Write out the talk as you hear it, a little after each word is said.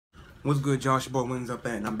What's good, y'all? It's your boy Wins Up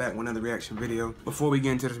At, and I'm back with another reaction video. Before we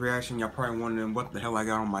get into this reaction, y'all probably wondering what the hell I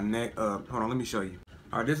got on my neck. Hold on, let me show you.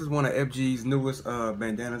 Alright, this is one of FG's newest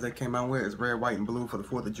bandanas they came out with. It's red, white, and blue for the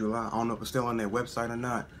 4th of July. I don't know if it's still on their website or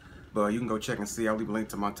not, but you can go check and see. I'll leave a link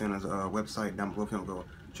to Montana's website down below if you want to go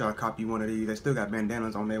try to copy one of these. They still got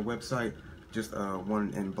bandanas on their website, just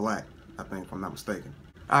one in black, I think, if I'm not mistaken.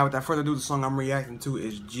 Alright, without further ado, the song I'm reacting to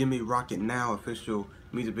is Jimmy Rock It Now official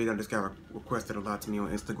music video. This got requested a lot to me on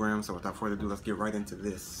Instagram, so without further ado, let's get right into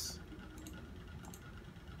this.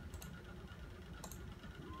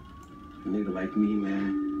 A nigga like me,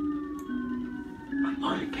 man, I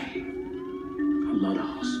love the game. I love the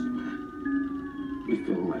hustle, man. We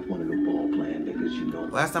feel like one of the ball playing niggas, you know.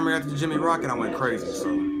 Last time I reacted to Jimmy Rock It, I went crazy,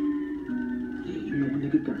 so. Yeah, you know, a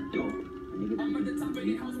nigga got dope. I'm at the top of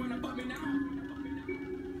the house when I fuck me now.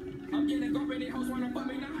 I'm getting up in the house when I fuck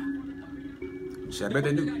me now. Shit, I bet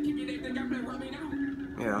they do.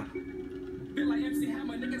 Yeah. Feel like MC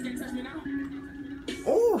Hammer, niggas can't touch me now.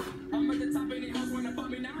 Ooh. I'm at the top of the house when I fuck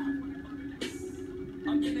me now.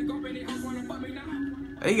 I'm getting up in the house when I fuck me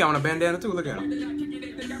now. Hey, he got on a bandana too, look at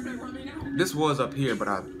him. This was up here, but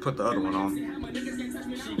I put the other one on.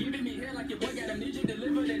 She giving me hair like your boy got amnesia,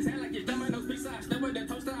 deliver this hand like your Domino's pizza. I step with the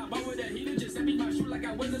toaster, I bought with the heater, just sent me my shoe like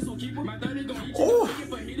I wasn't so keeper. My 30 gon' eat you,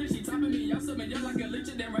 for heater, she topping me, y'all summon y'all like a leech,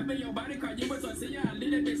 then rapping your body card, you was on see ya, I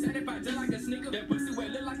lit it, bitch, satisfied just like a sneaker. That pussy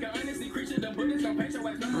wet look like an earnestly creature, the bullets don't paint your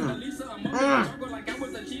ass, no Mona Lisa, I'm on the jungle like I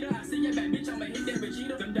was a cheater. I see ya bad bitch, I'ma hit that bitch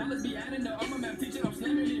cheater. Them dollars be adding up, I'm a math teacher, I'm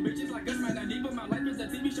slamming these bitches like us, man, I deep, but my life is a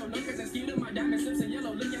TV show, no cause and skeeter, my diamond slips in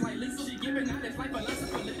yellow, looking like Lisa. She giving out this life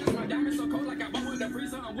philosopher, liquors, my diamond so cold like I bought with the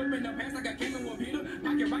freezer, I'm whipping the pants like I came in with Peter,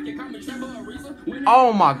 pocket rocket, call me Trevor or Reezer.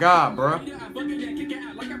 Oh my god, bro.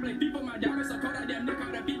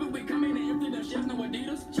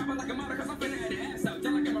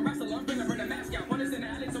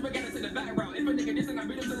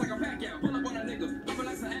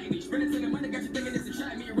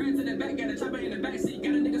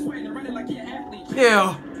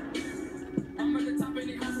 Yeah.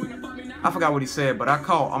 I forgot what he said, but I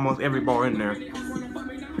caught almost every bar in there.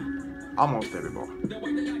 Almost every bar.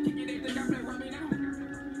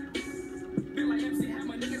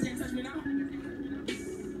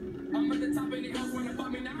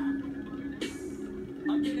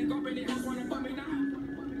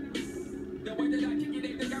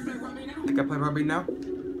 Think I play rugby now?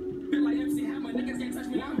 Feel like MC Hammer, niggas can't touch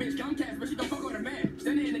me now. Bitch, Comcast, but she don't fuck on a man.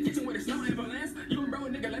 Standing in the kitchen with a snow ambulance. You and bro,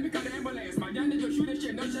 nigga, let me call the ambulance. My young nigga shoot this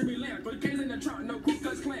shit, no Chevy Lamb. 3 K's in the trunk, no Ku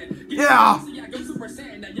Klux Klan. Yeah. I go super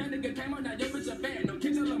saiyan. That young nigga came on, now yo bitch a fan. No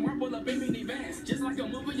kids in the marble up in minivans. Just like a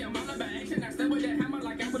movie, your mama by action. I step with that hammer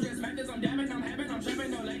like I was just smacked this. I'm dabbing, I'm having, I'm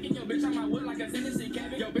trapping, no lagging. Yo bitch on my wood like a Tennessee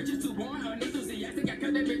cabin. Yo bitch is too boring, unenthusiastic. I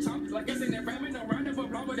cut that bitch off like it's in that rabbit. No round of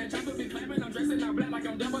applause, but that chopper be clapping. I'm dressing out black like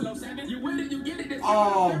I'm 007. You with it, you get it. This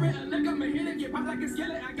oh. Look, I'ma hit it, get pop like a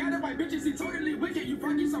skillet. I got it white bitches, he totally wicked. You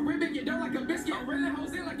froggy so ribbon, you don't like a biscuit. I'm really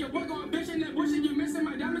hoes in like your boy going bitch in that bush and you missing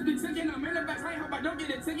my diamonds be sinking. I'm in the back, I hope I don't get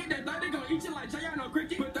a ticket. That thought they gon' eat you like Jay on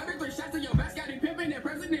cricket. Put 33 shots in your back, got it pimping. That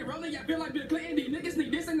president rolling, I feel like Bill Clinton. These niggas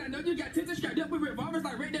sneak this and I know you got tits strapped up with revolvers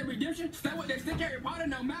like Red Dead Redemption. Stay with that stick, Harry Potter,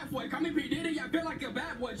 no math boy. Call me P. Diddy, I feel like a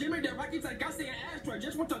bad boy. Jimmy, the Rocky take, I see an asteroid.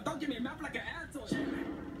 Just want to throw me mouth like an asshole.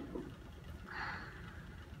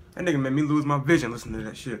 That nigga made me lose my vision listening to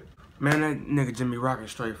that shit. Man, that nigga Jimmy Rock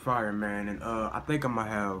is straight fire, man. And I think I'm gonna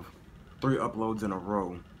have 3 uploads in a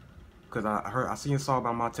row. Cause I seen a song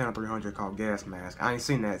by Montana 300 called Gas Mask. I ain't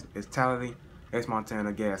seen that. It's Tally, it's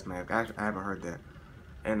Montana Gas Mask. Actually, I haven't heard that.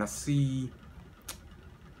 And I see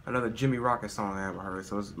another Jimmy Rock It song I haven't heard.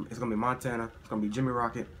 So it's gonna be Montana. It's gonna be Jimmy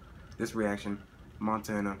Rock It. This reaction,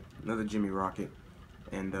 Montana, another Jimmy Rock It.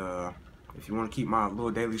 And if you want to keep my little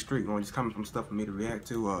daily streak going, just comment some stuff for me to react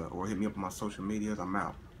to, or hit me up on my social medias. I'm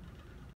out.